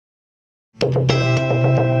Hello,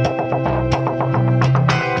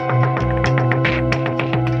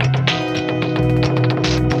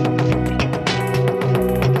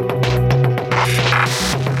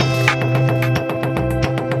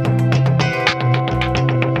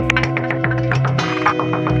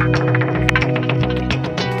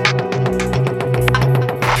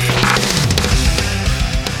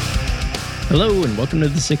 and welcome to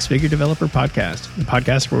the Six Figure Developer Podcast, the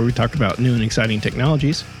podcast where we talk about new and exciting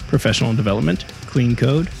technologies, professional development, clean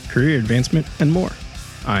code, career advancement, and more.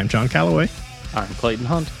 I'm John Calloway. I'm Clayton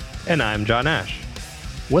Hunt. And I'm John Ash.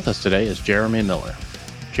 With us today is Jeremy Miller.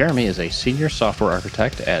 Jeremy is a senior software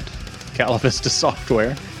architect at Calavista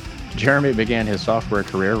Software. Jeremy began his software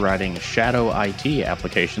career writing shadow IT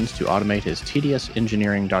applications to automate his tedious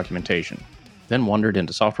engineering documentation, then wandered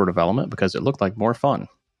into software development because it looked like more fun.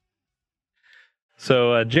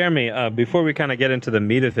 So, Jeremy, before we kind of get into the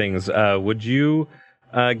meat of things, would you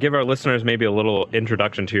give our listeners maybe a little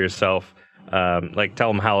introduction to yourself? Like tell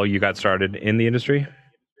them how you got started in the industry?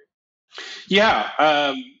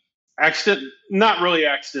 Yeah, not really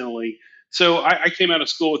accidentally. So I came out of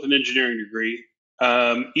school with an engineering degree,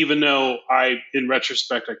 even though in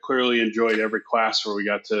retrospect, I clearly enjoyed every class where we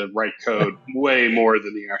got to write code way more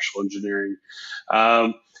than the actual engineering.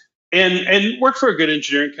 And worked for a good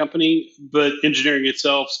engineering company, but engineering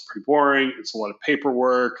itself is pretty boring. It's a lot of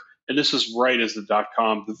paperwork. And this was right as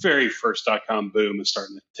the very first .com boom is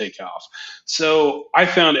starting to take off. So I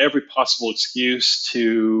found every possible excuse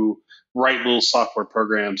to write little software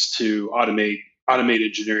programs to automate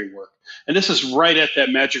engineering work. And this is right at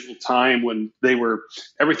that magical time when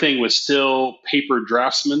everything was still paper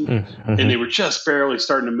draftsman, and they were just barely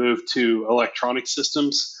starting to move to electronic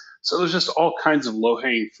systems. So there's just all kinds of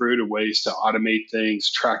low-hanging fruit of ways to automate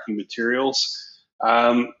things, tracking materials.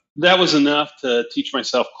 That was enough to teach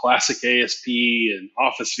myself classic ASP and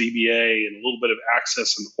Office VBA and a little bit of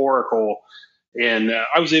Access and Oracle. And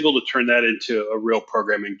I was able to turn that into a real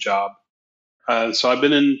programming job. So I've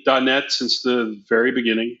been in .NET since the very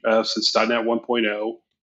beginning, since .NET 1.0.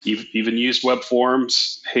 Even used web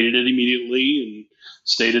forms, hated it immediately, and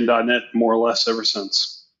stayed in .NET more or less ever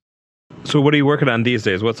since. So what are you working on these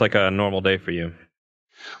days? What's like a normal day for you?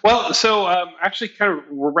 Well, so actually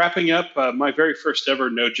we're wrapping up my very first ever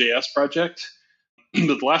Node.js project.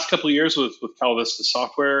 The last couple of years with Calavista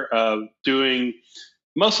Software, doing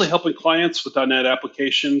mostly helping clients with .NET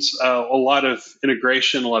applications, a lot of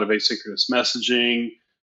integration, a lot of asynchronous messaging,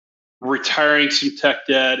 retiring some tech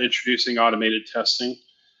debt, introducing automated testing.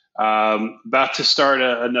 About to start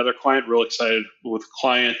another client, real excited with a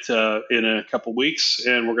client in a couple weeks,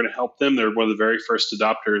 and we're going to help them. They're one of the very first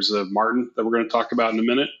adopters of Marten that we're going to talk about in a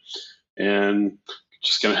minute, and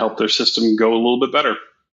just going to help their system go a little bit better.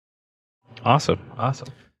 Awesome.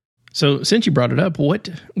 So since you brought it up, what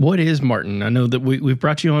is Marten? I know that we've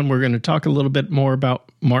brought you on. We're going to talk a little bit more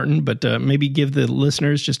about Marten, but maybe give the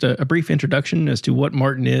listeners just a brief introduction as to what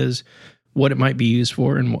Marten is, what it might be used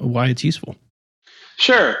for, and why it's useful.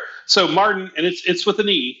 Sure. So Marten, and it's with an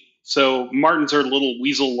E. So Martens are little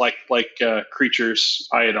weasel-like creatures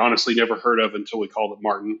I had honestly never heard of until we called it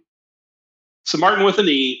Marten. So Marten with an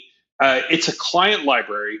E, it's a client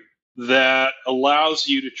library that allows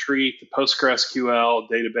you to treat the PostgreSQL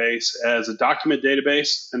database as a document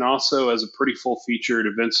database and also as a pretty full-featured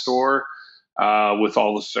event store with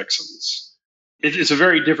all the fixins. It's a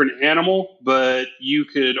very different animal, but you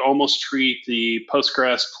could almost treat the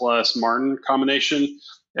Postgres plus Marten combination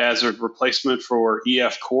as a replacement for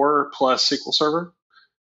EF Core plus SQL Server.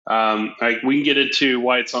 We can get into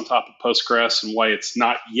why it's on top of Postgres and why it's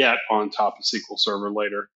not yet on top of SQL Server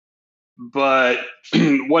later. But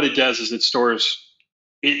what it does is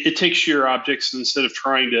it takes your objects, instead of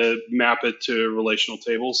trying to map it to relational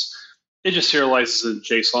tables, it just serializes it in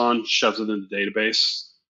JSON, shoves it in the database.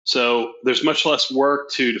 So there's much less work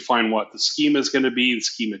to define what the schema is going to be. The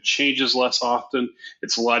schema changes less often.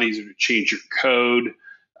 It's a lot easier to change your code.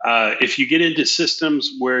 If you get into systems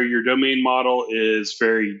where your domain model is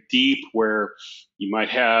very deep, where you might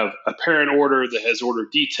have a parent order that has order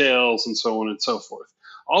details and so on and so forth,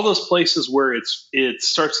 all those places where it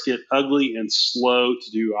starts to get ugly and slow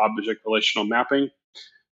to do object relational mapping.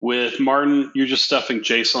 With Marten, you're just stuffing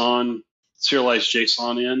JSON, serialized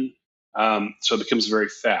JSON in. So it becomes very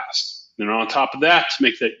fast. And on top of that, to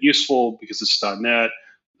make that useful, because it's .NET,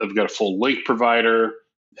 they've got a full link provider,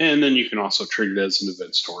 and then you can also treat it as an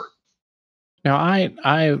event store. Now,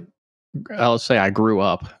 I'll say I grew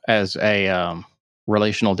up as a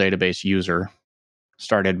relational database user.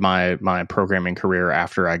 Started my programming career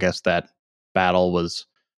after, I guess, that battle was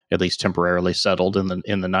at least temporarily settled in the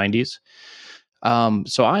 90s.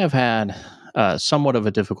 So I have had somewhat of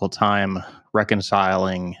a difficult time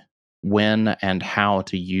reconciling when and how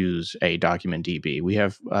to use a document DB. We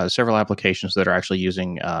have several applications that are actually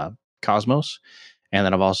using Cosmos, and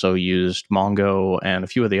then I've also used Mongo and a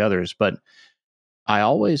few of the others, but I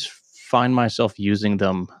always find myself using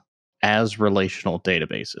them as relational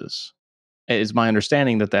databases. It's my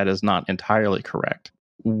understanding that that is not entirely correct.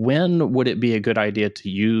 When would it be a good idea to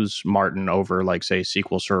use Marten over, like, say,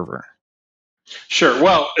 SQL Server? Sure.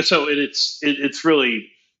 Well, so it's really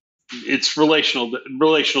it's relational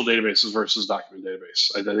databases versus document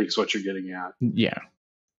database. I think is what you're getting at. Yeah.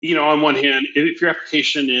 On one hand, if your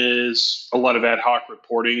application is a lot of ad hoc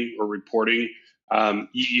reporting,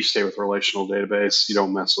 you stay with relational database. You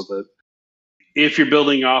don't mess with it. If you're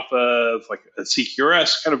building off of like a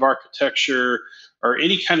CQRS kind of architecture or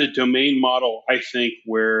any kind of domain model, I think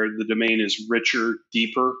where the domain is richer,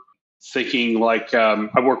 deeper, thinking like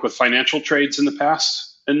I've worked with financial trades in the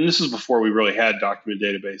past, and this is before we really had document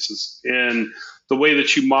databases. And the way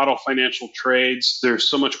that you model financial trades, there's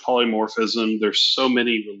so much polymorphism, there's so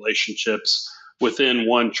many relationships within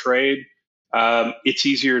one trade. It's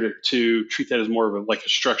easier to treat that as more of like a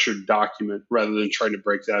structured document rather than trying to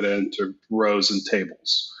break that into rows and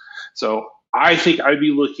tables. So I think I'd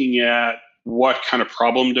be looking at what kind of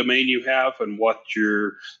problem domain you have and what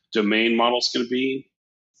your domain model is going to be.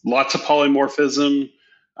 Lots of polymorphism,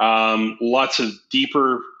 lots of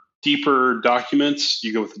deeper documents.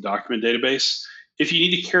 You go with the document database. If you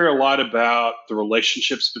need to care a lot about the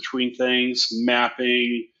relationships between things,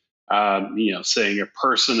 mapping, saying a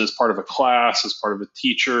person as part of a class, as part of a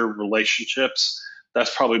teacher, relationships,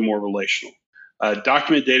 that's probably more relational.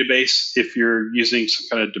 Document database, if you're using some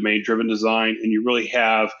kind of domain-driven design and you really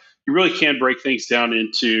can break things down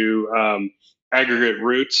into aggregate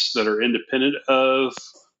roots that are independent of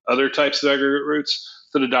other types of aggregate roots,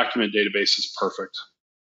 then a document database is perfect.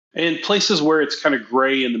 In places where it's kind of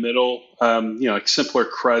gray in the middle, like simpler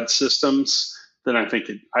CRUD systems, then I think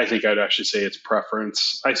I'd actually say it's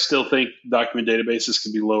preference. I still think document databases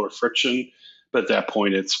can be lower friction, but at that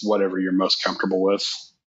point, it's whatever you're most comfortable with.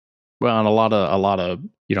 Well, and a lot of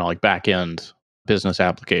like back end business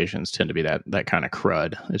applications tend to be that kind of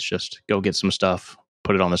CRUD. It's just go get some stuff,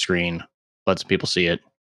 put it on the screen, let some people see it.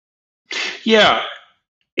 Yeah.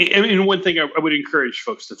 I mean, one thing I would encourage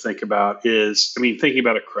folks to think about is, thinking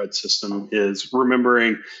about a CRUD system is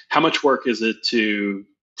remembering how much work is it to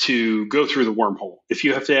go through the wormhole. If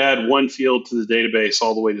you have to add one field to the database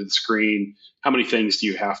all the way to the screen, how many things do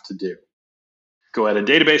you have to do? Go add a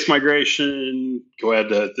database migration, go add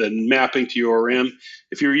the mapping to URM.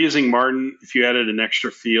 If you're using Marten, if you added an extra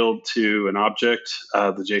field to an object,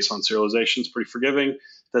 the JSON serialization is pretty forgiving.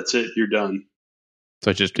 That's it, you're done. So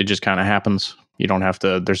it just kind of happens. You don't have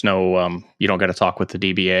to. There's no. You don't got to talk with the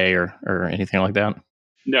DBA or anything like that.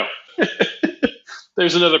 No.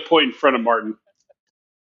 There's another point in front of Marten.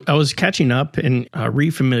 I was catching up and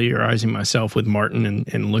refamiliarizing myself with Marten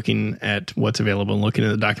and looking at what's available, and looking at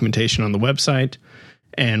the documentation on the website,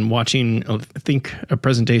 and watching, I think, a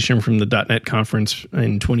presentation from the .NET conference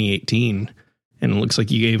in 2018. And it looks like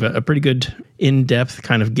you gave a pretty good in-depth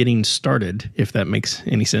kind of getting started, if that makes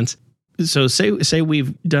any sense. So say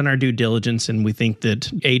we've done our due diligence and we think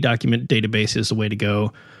that a document database is the way to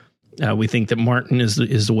go. We think that Marten is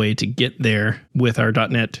the way to get there with our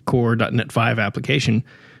 .NET Core, .NET 5 application.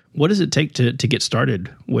 What does it take to get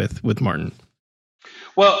started with Marten?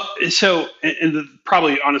 Well, so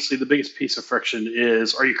probably honestly the biggest piece of friction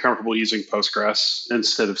is, are you comfortable using Postgres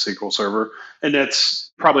instead of SQL Server? And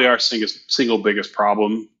that's probably our single biggest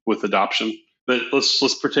problem with adoption. But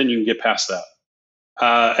let's pretend you can get past that.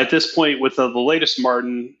 At this point, with the latest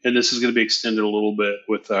Marten, and this is going to be extended a little bit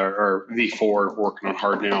with our V4 working on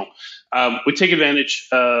hard now, we take advantage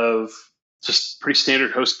of just pretty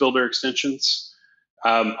standard host builder extensions.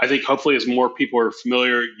 I think hopefully as more people are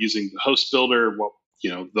familiar using the host builder,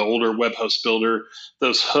 the older web host builder,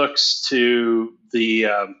 those hooks to the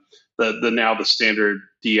now the standard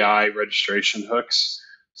DI registration hooks.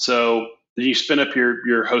 So then you spin up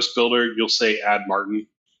your host builder, you'll say add Marten,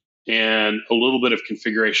 and a little bit of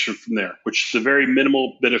configuration from there, which the very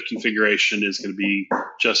minimal bit of configuration is going to be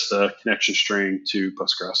just the connection string to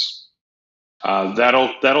Postgres.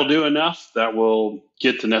 That'll do enough. That will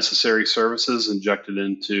get the necessary services injected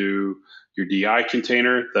into your DI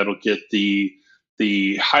container. That'll get the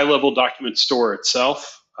high-level document store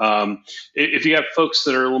itself. If you have folks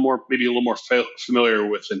that are maybe a little more familiar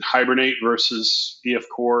with Hibernate versus EF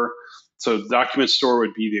Core, so document store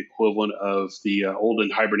would be the equivalent of the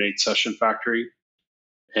olden Hibernate session factory.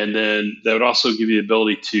 And then that would also give you the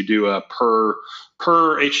ability to do a per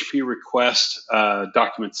HTTP request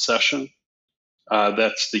document session.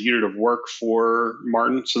 That's the unit of work for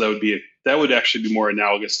Marten. So that would actually be more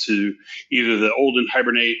analogous to either the olden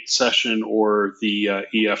Hibernate session or the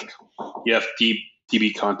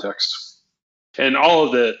EFDB context. And all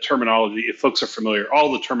of the terminology, if folks are familiar,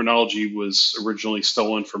 all the terminology was originally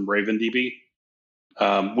stolen from RavenDB.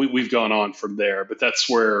 We've gone on from there, but that's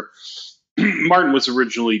where Marten was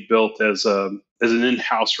originally built as an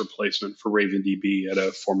in-house replacement for RavenDB at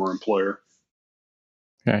a former employer.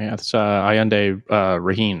 Okay, that's Ayande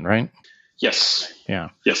Raheen, right? Yes. Yeah.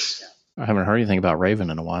 Yes. I haven't heard anything about Raven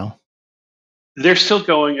in a while. They're still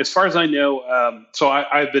going, as far as I know. So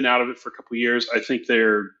I've been out of it for a couple of years. I think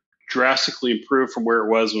they're drastically improved from where it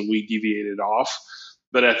was when we deviated off.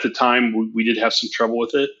 But at the time, we did have some trouble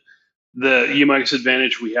with it. The humongous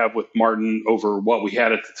advantage we have with Marten over what we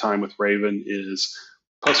had at the time with Raven is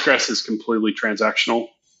Postgres is completely transactional,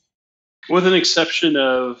 with an exception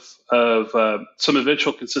of some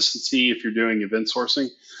eventual consistency if you're doing event sourcing.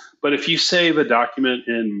 But if you save a document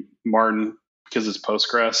in Marten because it's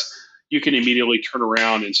Postgres, you can immediately turn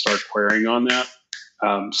around and start querying on that.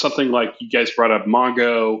 Something like you guys brought up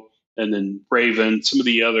Mongo and then Raven, some of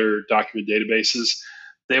the other document databases,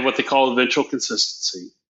 they have what they call eventual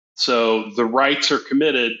consistency. So the writes are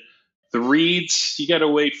committed. The reads, you got to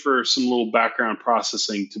wait for some little background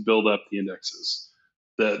processing to build up the indexes.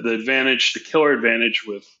 The killer advantage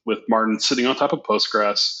with Marten sitting on top of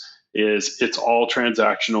Postgres is it's all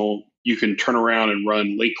transactional. You can turn around and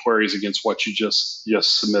run late queries against what you just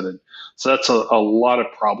submitted. So that's a lot of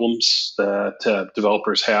problems that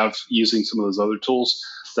developers have using some of those other tools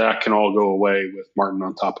that can all go away with Marten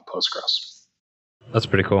on top of Postgres. That's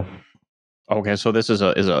pretty cool. Okay, so this is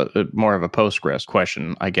a more of a Postgres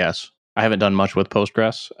question, I guess. I haven't done much with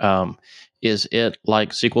Postgres. Is it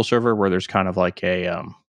like SQL Server, where there's kind of like a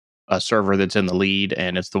server that's in the lead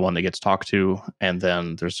and it's the one that gets talked to, and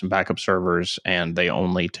then there's some backup servers and they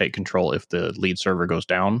only take control if the lead server goes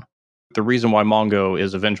down? The reason why Mongo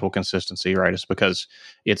is eventual consistency, right, is because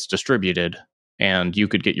it's distributed and you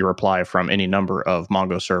could get your reply from any number of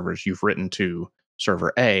Mongo servers you've written to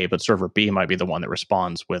server A, but server B might be the one that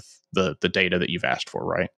responds with the data that you've asked for,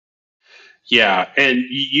 right? Yeah, and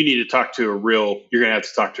you need to talk to you're going to have to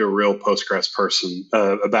talk to a real Postgres person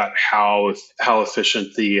about how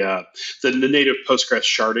efficient the native Postgres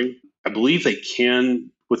sharding. I believe they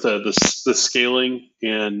can with the scaling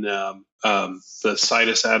and the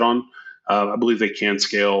Citus add-on. I believe they can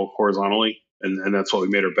scale horizontally, and that's what we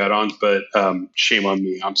made our bet on. But shame on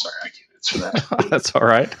me. I'm sorry, I can't answer that. That's all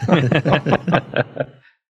right.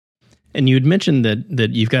 And you had mentioned that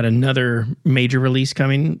you've got another major release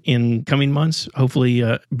coming in coming months. Hopefully,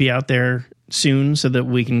 be out there soon so that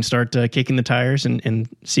we can start kicking the tires and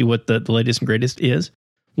see what the latest and greatest is.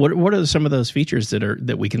 What are some of those features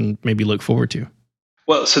that we can maybe look forward to?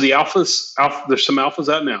 Well, so the there's some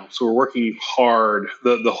alphas out now. So we're working hard.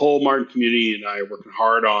 The whole Marten community and I are working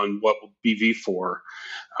hard on what will be V4.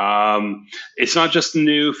 It's not just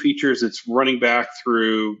new features, it's running back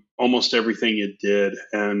through almost everything it did.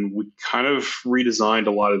 And we kind of redesigned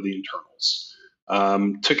a lot of the internals.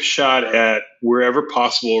 Took a shot at wherever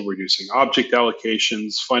possible, reducing object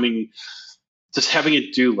allocations, just having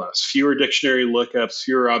it do less, fewer dictionary lookups,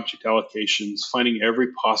 fewer object allocations, finding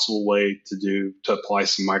every possible way to apply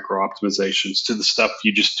some micro optimizations to the stuff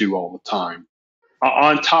you just do all the time.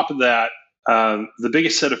 On top of that, the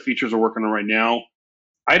biggest set of features we're working on right now,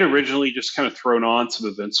 I'd originally just kind of thrown on some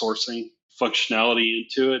event sourcing functionality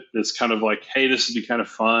into it. It's kind of like, hey, this would be kind of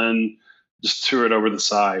fun. Just threw it over the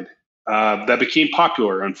side. That became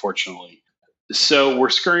popular, unfortunately. So we're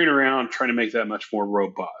scurrying around trying to make that much more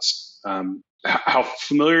robust. How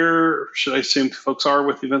familiar should I assume folks are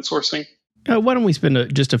with event sourcing? Why don't we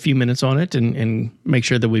spend just a few minutes on it and make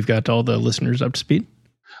sure that we've got all the listeners up to speed?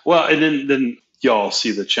 Well, and then y'all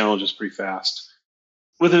see the challenges pretty fast.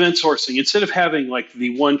 With event sourcing, instead of having like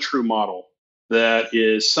the one true model that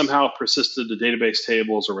is somehow persisted to database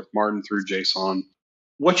tables or with Marten through JSON,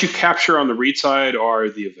 what you capture on the read side are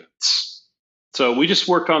the events. So we just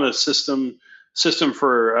worked on a system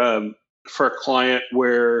for a client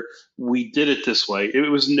where we did it this way.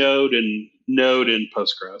 It was Node in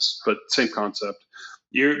Postgres, but same concept.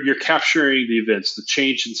 You're capturing the events, the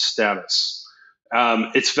change in status.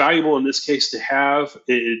 It's valuable in this case to have.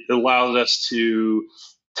 It allows us to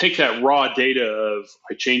take that raw data of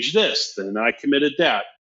I changed this, then I committed that.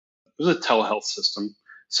 It was a telehealth system.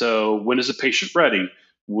 So when is a patient ready?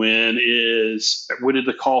 When did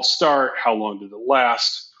the call start? How long did it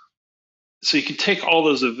last? So you can take all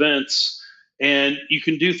those events and you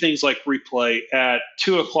can do things like replay at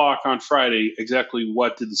 2:00 on Friday. Exactly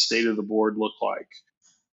what did the state of the board look like?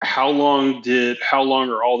 how long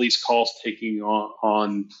are all these calls taking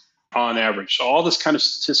on average? So all this kind of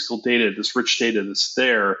statistical data, this rich data that's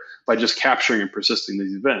there by just capturing and persisting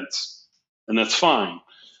these events, and that's fine.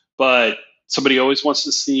 But somebody always wants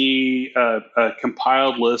to see a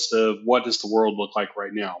compiled list of what does the world look like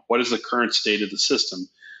right now? What is the current state of the system?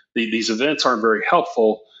 These events aren't very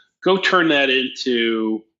helpful. Go turn that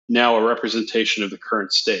into now a representation of the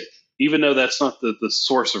current state. Even though that's not the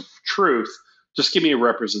source of truth, just give me a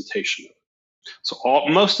representation of it. So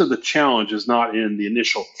most of the challenge is not in the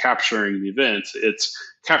initial capturing the events. It's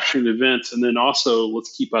capturing the events, and then also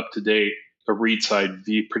let's keep up to date a read side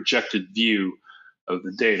view, projected view of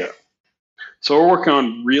the data. So we're working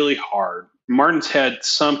on really hard. Marten's had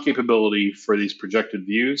some capability for these projected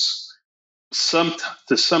views.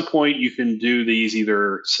 To some point, you can do these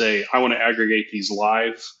either say, I want to aggregate these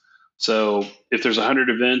live. So if there's 100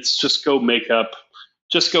 events, just go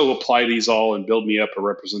apply these all and build me up a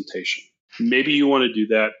representation. Maybe you want to do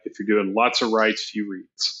that if you're doing lots of writes, few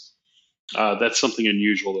reads. That's something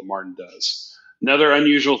unusual that Marten does. Another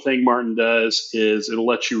unusual thing Marten does is it'll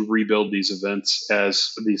let you rebuild these events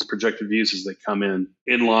as these projected views as they come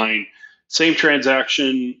in line. Same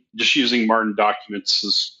transaction, just using Marten documents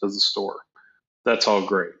as a store. That's all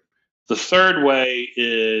great. The third way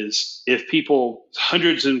is if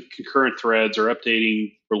hundreds of concurrent threads are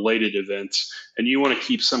updating related events, and you want to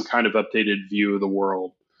keep some kind of updated view of the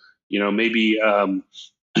world, maybe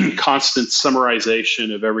constant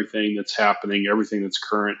summarization of everything that's happening, everything that's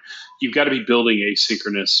current. You've got to be building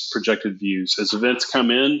asynchronous projected views. As events come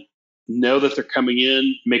in, know that they're coming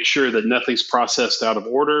in, make sure that nothing's processed out of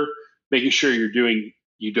order, making sure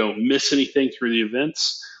you don't miss anything through the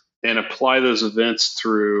events, and apply those events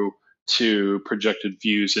through to projected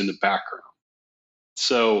views in the background.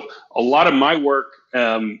 So a lot of my work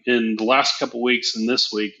in the last couple of weeks and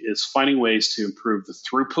this week is finding ways to improve the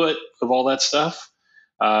throughput of all that stuff,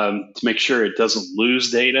 to make sure it doesn't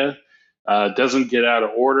lose data, doesn't get out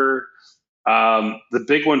of order. The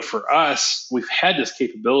big one for us, we've had this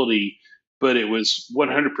capability, but it was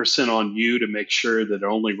 100% on you to make sure that it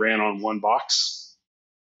only ran on one box.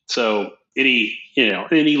 So any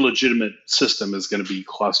legitimate system is going to be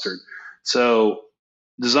clustered. So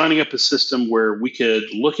designing up a system where we could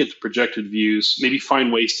look at the projected views, maybe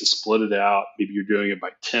find ways to split it out. Maybe you're doing it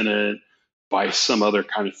by tenant, by some other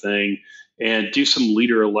kind of thing, and do some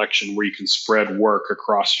leader election where you can spread work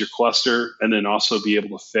across your cluster, and then also be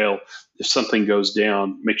able to fail if something goes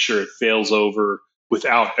down, make sure it fails over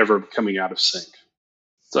without ever coming out of sync.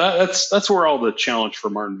 So that's where all the challenge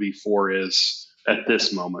for Marten v4 is at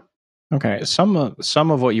this moment. Okay, some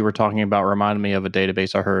of what you were talking about reminded me of a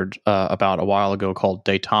database I heard about a while ago called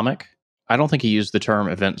Datomic. I don't think he used the term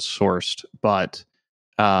event sourced, but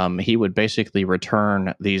he would basically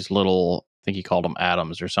return these little, I think he called them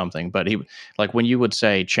atoms or something. But he, like when you would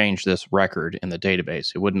say change this record in the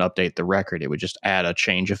database, it wouldn't update the record. It would just add a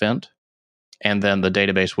change event, and then the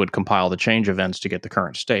database would compile the change events to get the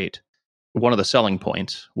current state. One of the selling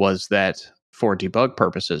points was that for debug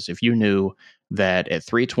purposes, if you knew that at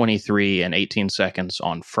 3:23 and 18 seconds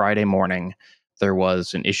on Friday morning, there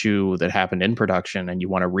was an issue that happened in production and you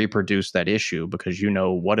want to reproduce that issue because you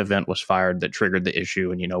know what event was fired that triggered the issue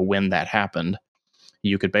and you know when that happened,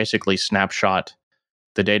 you could basically snapshot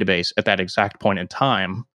the database at that exact point in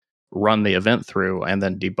time, run the event through, and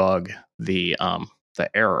then debug the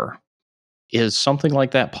error. Is something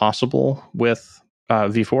like that possible with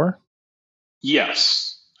V4?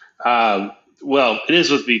 Yes. Well, it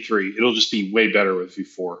is with V3. It'll just be way better with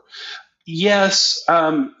V4. Yes,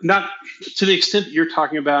 not to the extent that you're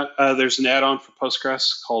talking about. There's an add-on for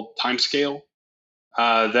Postgres called Timescale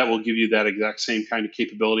that will give you that exact same kind of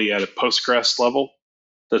capability at a Postgres level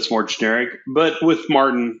that's more generic. But with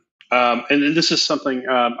Marten, and this is something,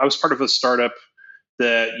 I was part of a startup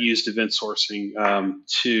that used event sourcing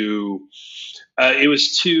it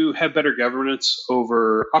was to have better governance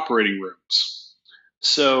over operating rooms.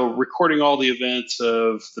 So recording all the events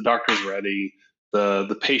of the doctor's ready,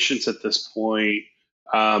 the patients at this point,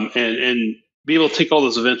 and be able to take all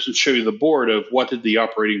those events and show you the board of what did the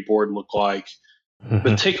operating board look like.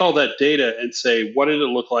 But take all that data and say, what did it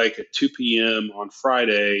look like at 2 p.m. on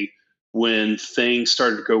Friday when things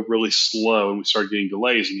started to go really slow and we started getting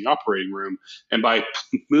delays in the operating room? And by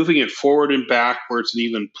moving it forward and backwards and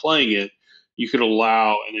even playing it, you could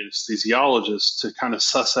allow an anesthesiologist to kind of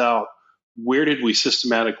suss out, where did we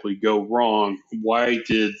systematically go wrong? Why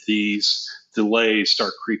did these delays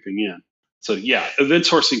start creeping in? So yeah, event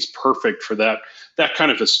sourcing is perfect for that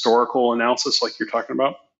kind of historical analysis like you're talking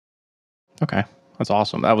about. Okay. That's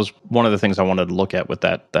awesome. That was one of the things I wanted to look at with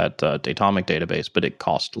that Datomic database, but it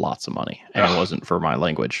cost lots of money, and it wasn't for my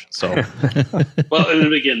language. So, well,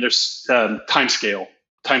 and again, there's timescale.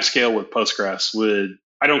 Timescale with Postgres would.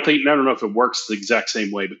 I don't know if it works the exact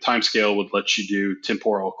same way, but timescale would let you do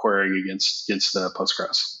temporal querying against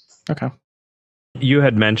Postgres. Okay. You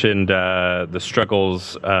had mentioned the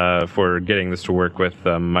struggles for getting this to work with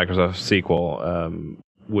Microsoft SQL.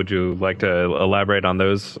 Would you like to elaborate on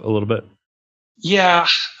those a little bit? Yeah,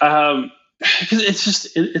 because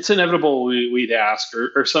it's inevitable we'd ask,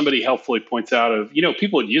 or somebody helpfully points out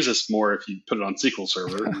people would use this more if you put it on SQL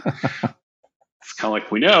Server. It's kind of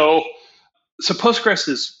like we know. So Postgres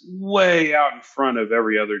is way out in front of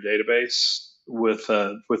every other database with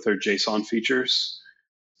their JSON features.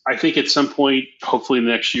 I think at some point, hopefully in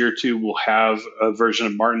the next year or two, we'll have a version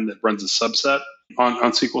of Marten that runs a subset on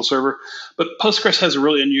SQL Server. But Postgres has a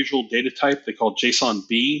really unusual data type they call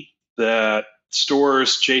JSON-B that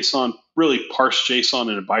stores JSON, really parsed JSON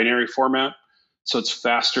in a binary format. So it's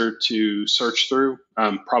faster to search through,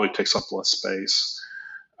 probably takes up less space.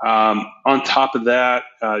 On top of that,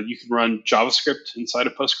 you can run JavaScript inside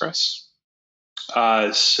of Postgres.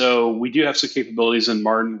 So we do have some capabilities in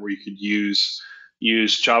Marten where you could use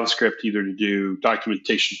JavaScript either to do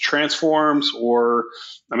documentation transforms or,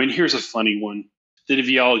 here's a funny one. Did any of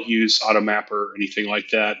y'all use AutoMapper or anything like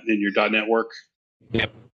that in your .NET work?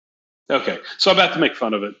 Yep. Okay, so I'm about to make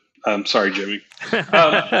fun of it. Sorry, Jimmy.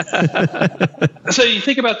 So you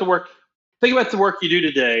think about the work you do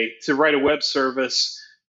today to write a web service.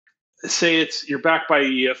 Say you're backed by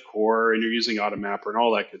EF Core and you're using AutoMapper and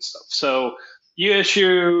all that good stuff. So you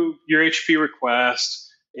issue your HTTP request,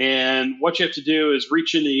 and what you have to do is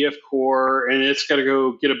reach into EF Core, and it's got to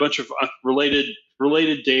go get a bunch of related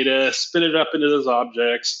data, spin it up into those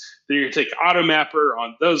objects. Then you're going to take AutoMapper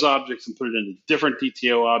on those objects and put it into different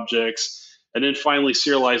DTO objects, and then finally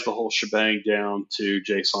serialize the whole shebang down to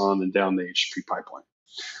JSON and down the HTTP pipeline.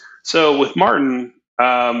 So with Marten,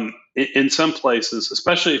 in some places,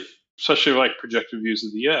 especially like projected views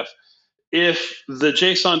of the EF, if the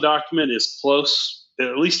JSON document is close, it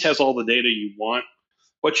at least has all the data you want.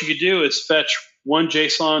 What you could do is fetch one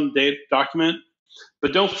JSON document,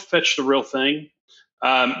 but don't fetch the real thing.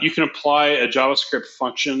 You can apply a JavaScript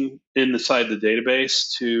function inside the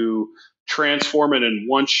database to transform it in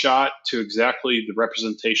one shot to exactly the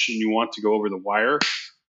representation you want to go over the wire.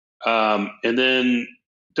 And then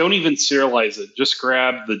don't even serialize it. Just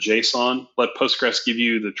grab the JSON, let Postgres give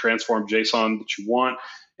you the transformed JSON that you want,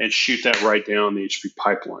 and shoot that right down the HTTP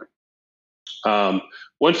pipeline.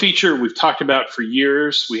 One feature we've talked about for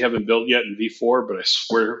years, we haven't built yet in V4, but I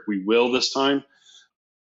swear we will this time.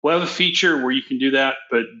 We'll have a feature where you can do that,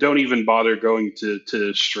 but don't even bother going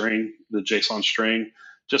to string, the JSON string.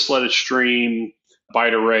 Just let it stream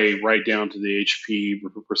byte array right down to the HTTP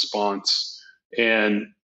response. And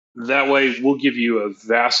that way we'll give you a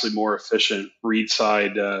vastly more efficient read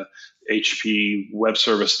side HTTP web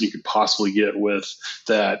service than you could possibly get with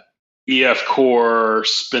that EF Core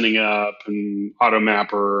spinning up and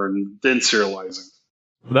AutoMapper and then serializing.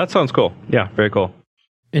 That sounds cool. Yeah, very cool.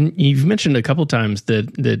 And you've mentioned a couple times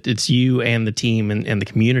that it's you and the team and the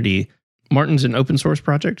community. Marten's an open source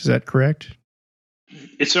project, is that correct?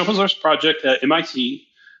 It's an open source project at MIT.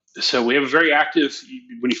 So we have a very active,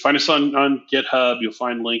 when you find us on GitHub, you'll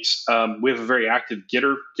find links. We have a very active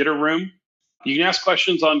Gitter room. You can ask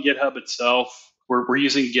questions on GitHub itself. We're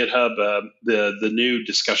using GitHub, the new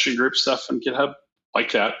discussion group stuff on GitHub,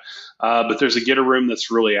 like that. But there's a Gitter room that's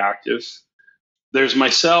really active. There's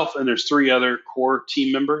myself and there's 3 other core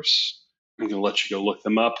team members. I'm going to let you go look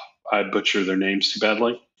them up. I butcher their names too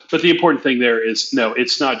badly. But the important thing there is, no,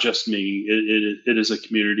 it's not just me. It is a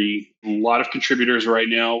community. A lot of contributors right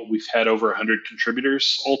now. We've had over 100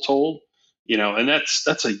 contributors all told, and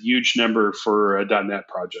that's a huge number for a .NET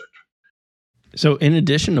project. So in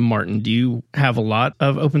addition to Marten, do you have a lot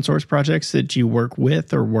of open source projects that you work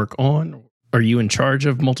with or work on? Are you in charge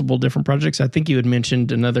of multiple different projects? I think you had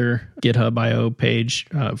mentioned another GitHub IO page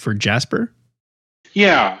for Jasper.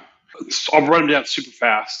 Yeah. I'll run them down super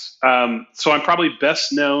fast. So I'm probably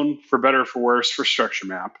best known, for better or for worse, for Structure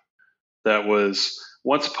Map. That was,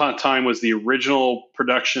 once upon a time, was the original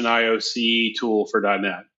production IOC tool for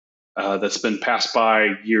 .NET that's been passed by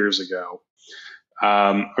years ago.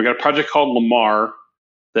 I've got a project called Lamar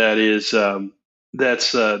that is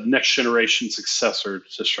that's a next generation successor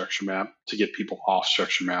to Structure Map to get people off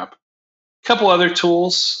Structure Map. A couple other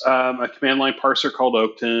tools, a command line parser called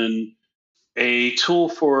Oakton, a tool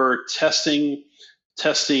for testing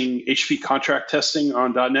HTTP contract testing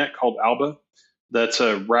on .NET called Alba. That's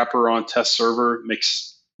a wrapper on test server,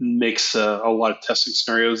 makes a lot of testing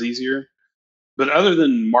scenarios easier. But other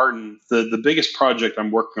than Marten, the biggest project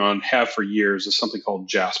I'm working on, have for years, is something called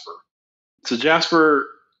Jasper. So Jasper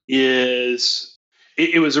is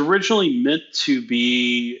it was originally meant to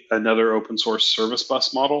be another open source service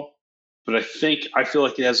bus model, but I feel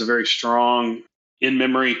like it has a very strong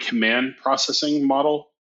in-memory command processing model.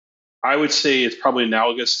 I would say it's probably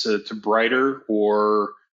analogous to Brighter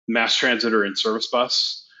or Mass Transit or in Service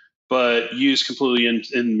Bus, but used completely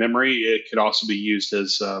in memory. It could also be used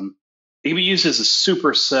as it can be used as a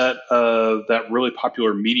superset of that really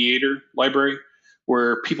popular Mediator library,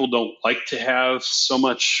 where people don't like to have so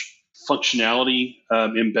much functionality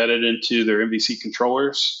embedded into their MVC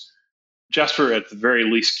controllers. Jasper, at the very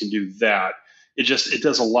least, can do that. It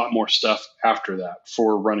does a lot more stuff after that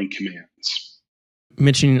for running commands.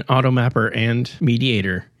 Mentioning AutoMapper and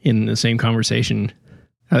Mediator in the same conversation,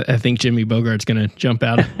 I think Jimmy Bogart's going to jump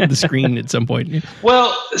out of the screen at some point.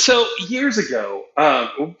 Well, so years ago,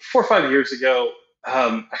 4 or 5 years ago,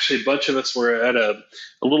 actually a bunch of us were at a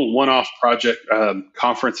little one-off project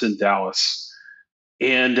conference in Dallas.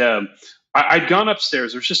 And I'd gone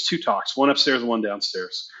upstairs. There's just two talks, one upstairs and one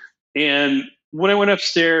downstairs. And when I went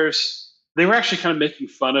upstairs, they were actually kind of making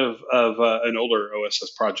fun of an older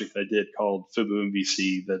OSS project I did called Fubu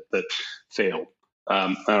MVC that failed.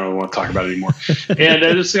 I don't want to talk about it anymore. And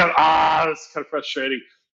I just got, it's kind of frustrating.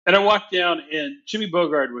 And I walked down, and Jimmy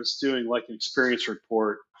Bogart was doing like an experience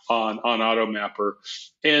report on AutoMapper.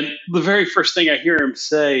 And the very first thing I hear him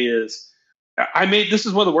say is, this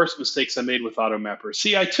is one of the worst mistakes I made with AutoMapper.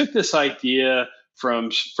 See, I took this idea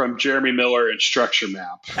from Jeremy Miller and Structure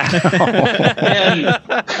Map. And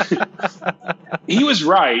he was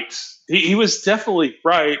right. He was definitely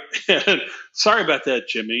right. Sorry about that,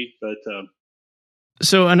 Jimmy. But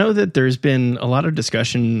so I know that there's been a lot of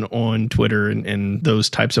discussion on Twitter and those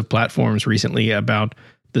types of platforms recently about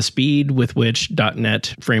the speed with which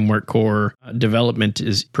 .NET Framework Core development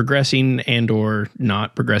is progressing and or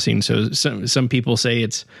not progressing. So some people say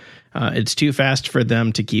it's too fast for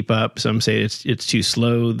them to keep up. Some say it's too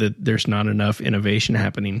slow, that there's not enough innovation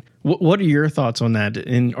happening. What are your thoughts on that?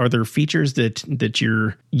 And are there features that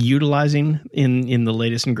you're utilizing in the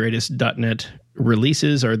latest and greatest .NET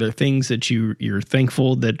releases? Are there things that you're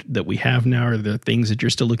thankful that we have now? Are there things that you're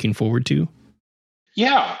still looking forward to?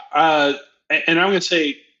 Yeah. And I'm going to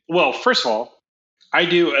say, well, first of all, I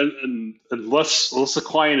do, unless the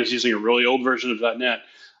client is using a really old version of .NET,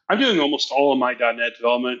 I'm doing almost all of my .NET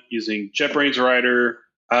development using JetBrains Writer,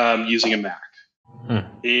 using a Mac.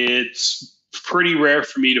 It's pretty rare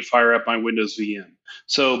for me to fire up my Windows VM.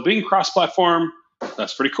 So being cross-platform,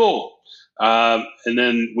 that's pretty cool. And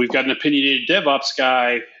then we've got an opinionated DevOps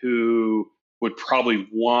guy who would probably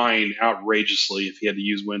whine outrageously if he had to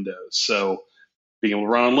use Windows. So being able to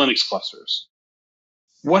run on Linux clusters.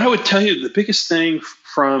 What I would tell you, the biggest thing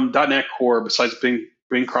from .NET Core, besides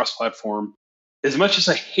being cross-platform, as much as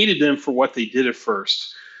I hated them for what they did at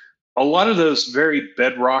first, a lot of those very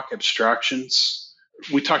bedrock abstractions,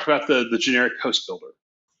 we talked about the generic host builder.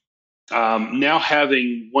 Now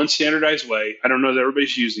having one standardized way, I don't know that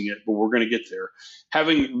everybody's using it, but we're going to get there.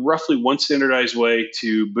 Having roughly one standardized way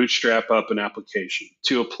to bootstrap up an application,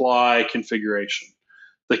 to apply configuration.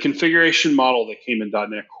 The configuration model that came in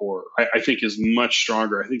 .NET Core, I think, is much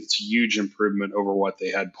stronger. I think it's a huge improvement over what they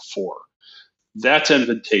had before. That's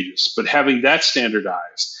advantageous. But having that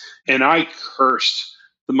standardized, and I cursed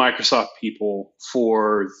the Microsoft people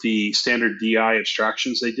for the standard DI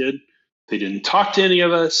abstractions they did. They didn't talk to any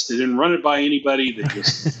of us. They didn't run it by anybody. They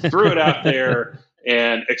just threw it out there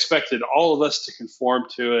and expected all of us to conform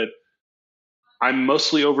to it. I'm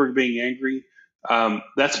mostly over being angry.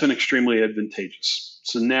 That's been extremely advantageous.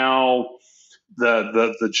 So now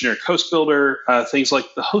the generic host builder, things like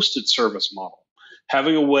the hosted service model,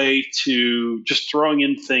 having a way to just throwing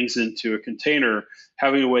in things into a container,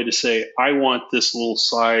 having a way to say, I want this little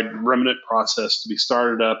side remnant process to be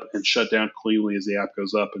started up and shut down cleanly as the app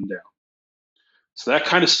goes up and down. So that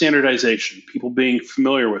kind of standardization, people being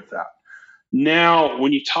familiar with that. Now,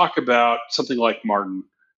 when you talk about something like Marten,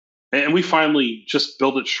 and we finally just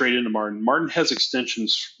build it straight into Marten. Marten has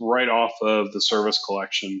extensions right off of the service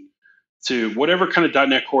collection to whatever kind of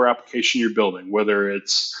 .NET Core application you're building, whether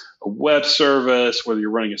it's a web service, whether you're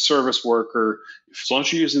running a service worker. As long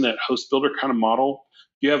as you're using that host builder kind of model,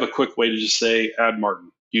 you have a quick way to just say, add Marten,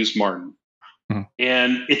 use Marten.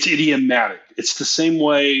 And it's idiomatic. It's the same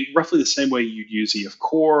way, roughly the same way you'd use EF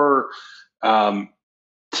Core.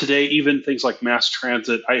 Today, even things like mass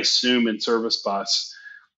transit, I assume in Service Bus,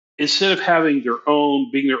 instead of having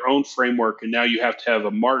being their own framework, and now you have to have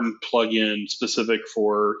a Marten plugin specific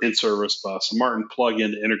for in-service bus, a Marten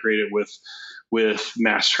plugin to integrate it with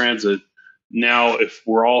mass transit. Now, if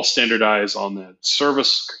we're all standardized on that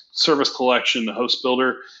service collection, the host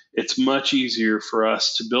builder, it's much easier for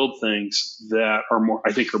us to build things that are more,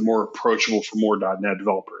 I think, are more approachable for more .NET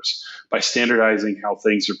developers by standardizing how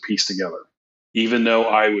things are pieced together. Even though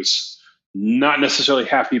I was not necessarily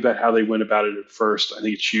happy about how they went about it at first, I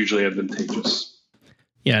think it's hugely advantageous.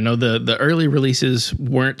 Yeah, no, the early releases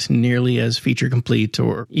weren't nearly as feature complete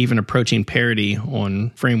or even approaching parity on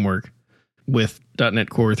framework. With .NET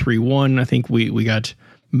Core 3.1, I think we got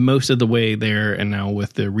most of the way there, and now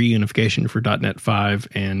with the reunification for .NET 5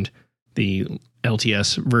 and the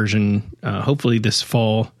LTS version, hopefully this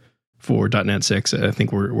fall for .NET 6, I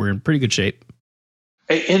think we're in pretty good shape.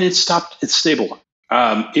 And it's stable.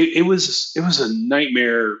 It was a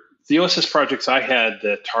nightmare. The OSS projects I had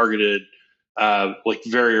that targeted like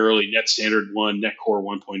very early Net Standard 1, Net Core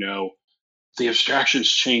 1.0, the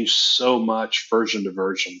abstractions changed so much version to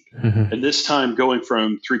version. Mm-hmm. And this time going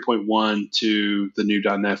from 3.1 to the new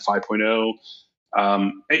 .NET 5.0,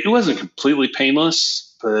 it wasn't completely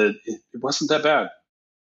painless, but it wasn't that bad.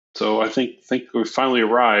 So I think we finally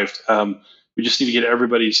arrived. We just need to get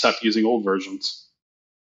everybody to stop using old versions.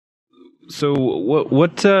 So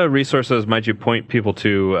what resources might you point people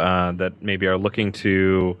to that maybe are looking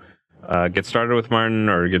to get started with Marten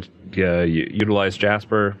or utilize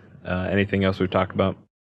Jasper? Anything else we've talked about?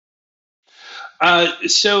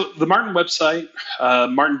 So the Marten website,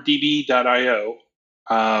 martendb.io,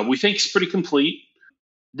 we think is pretty complete.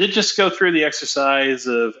 Did just go through the exercise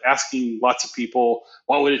of asking lots of people,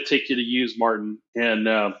 what would it take you to use Marten? And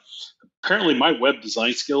apparently my web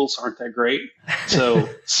design skills aren't that great. So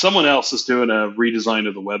someone else is doing a redesign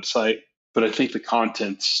of the website, but I think the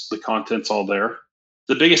content's all there.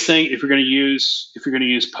 The biggest thing, if you're going to use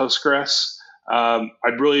Postgres,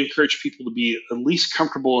 I'd really encourage people to be at least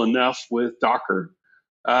comfortable enough with Docker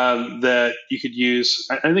that you could use.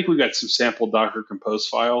 I think we've got some sample Docker Compose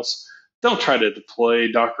files. Don't try to deploy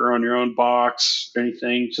Docker on your own box or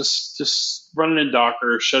anything. Just run it in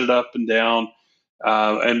Docker, shut it up and down.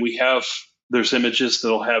 And there's images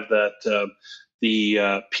that'll have that the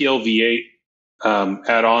PLV8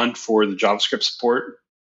 add-on for the JavaScript support,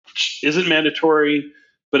 which isn't mandatory,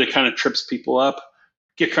 but it kind of trips people up.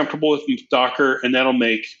 Get comfortable with Docker, and that'll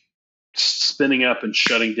make spinning up and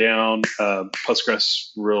shutting down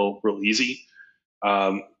Postgres real easy.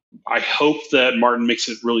 I hope that Marten makes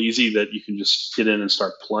it real easy that you can just get in and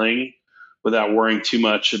start playing without worrying too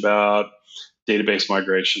much about database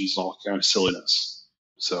migrations and all kind of silliness.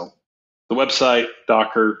 So the website,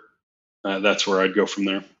 Docker, that's where I'd go from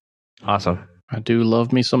there. Awesome. I do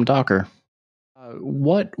love me some Docker.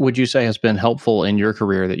 What would you say has been helpful in your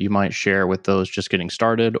career that you might share with those just getting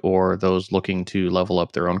started or those looking to level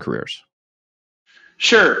up their own careers?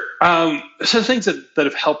 Sure. So things that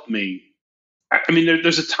have helped me, I mean,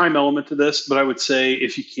 there's a time element to this, but I would say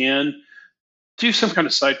if you can, do some kind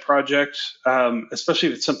of side project, especially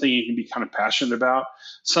if it's something you can be kind of passionate about,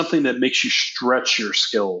 something that makes you stretch your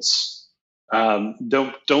skills.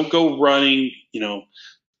 Don't go running,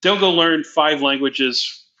 don't go learn 5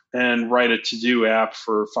 languages and write a to-do app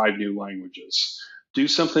for 5 new languages. Do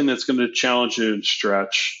something that's going to challenge you and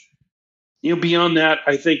stretch. Beyond that,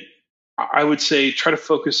 I think I would say try to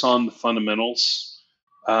focus on the fundamentals,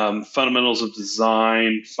 fundamentals of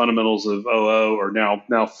design, fundamentals of OO, or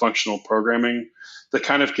now functional programming, the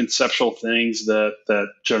kind of conceptual things that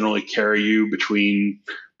generally carry you between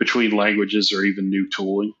languages or even new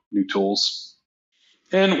tools.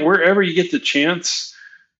 And wherever you get the chance,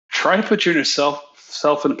 try to put yourself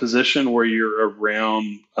in a position where you're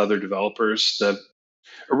around other developers that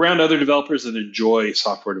enjoy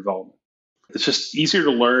software development. It's just easier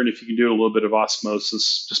to learn if you can do a little bit of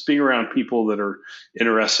osmosis, just being around people that are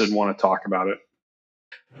interested and want to talk about it.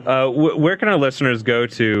 Where can our listeners go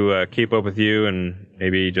to keep up with you and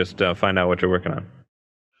maybe just find out what you're working on?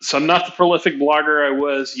 So I'm not the prolific blogger I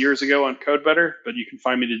was years ago on CodeBetter, but you can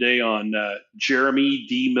find me today on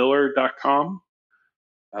jeremydmiller.com.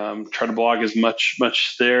 Try to blog as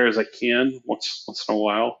much there as I can once in a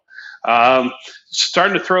while.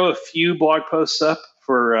 Starting to throw a few blog posts up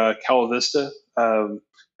for Calavista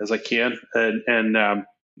as I can, and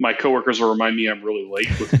my coworkers will remind me I'm really late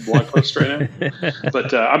with the blog post right now.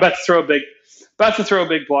 But I'm about to throw a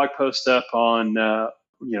big blog post up on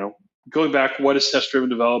going back. What is test-driven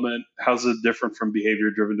development? How's it different from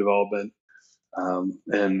behavior-driven development?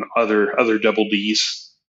 And other double Ds.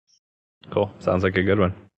 Cool. Sounds like a good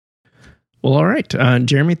one. Well, all right.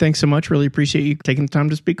 Jeremy, thanks so much. Really appreciate you taking the time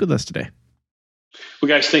to speak with us today. Well,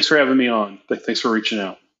 guys, thanks for having me on. Thanks for reaching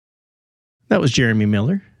out. That was Jeremy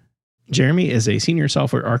Miller. Jeremy is a senior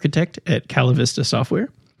software architect at Calavista Software.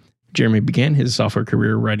 Jeremy began his software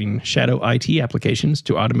career writing Shadow IT applications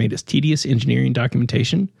to automate his tedious engineering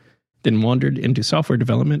documentation, then wandered into software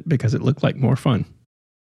development because it looked like more fun.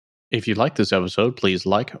 If you like this episode, please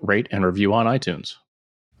like, rate, and review on iTunes.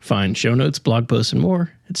 Find show notes, blog posts, and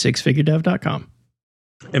more at sixfiguredev.com.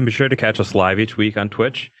 And be sure to catch us live each week on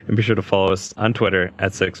Twitch, and be sure to follow us on Twitter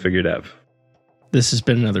at sixfiguredev. This has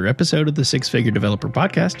been another episode of the Six Figure Developer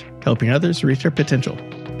Podcast, helping others reach their potential.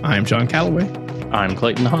 I'm John Calloway. I'm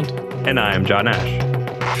Clayton Hunt. And I am John Ash.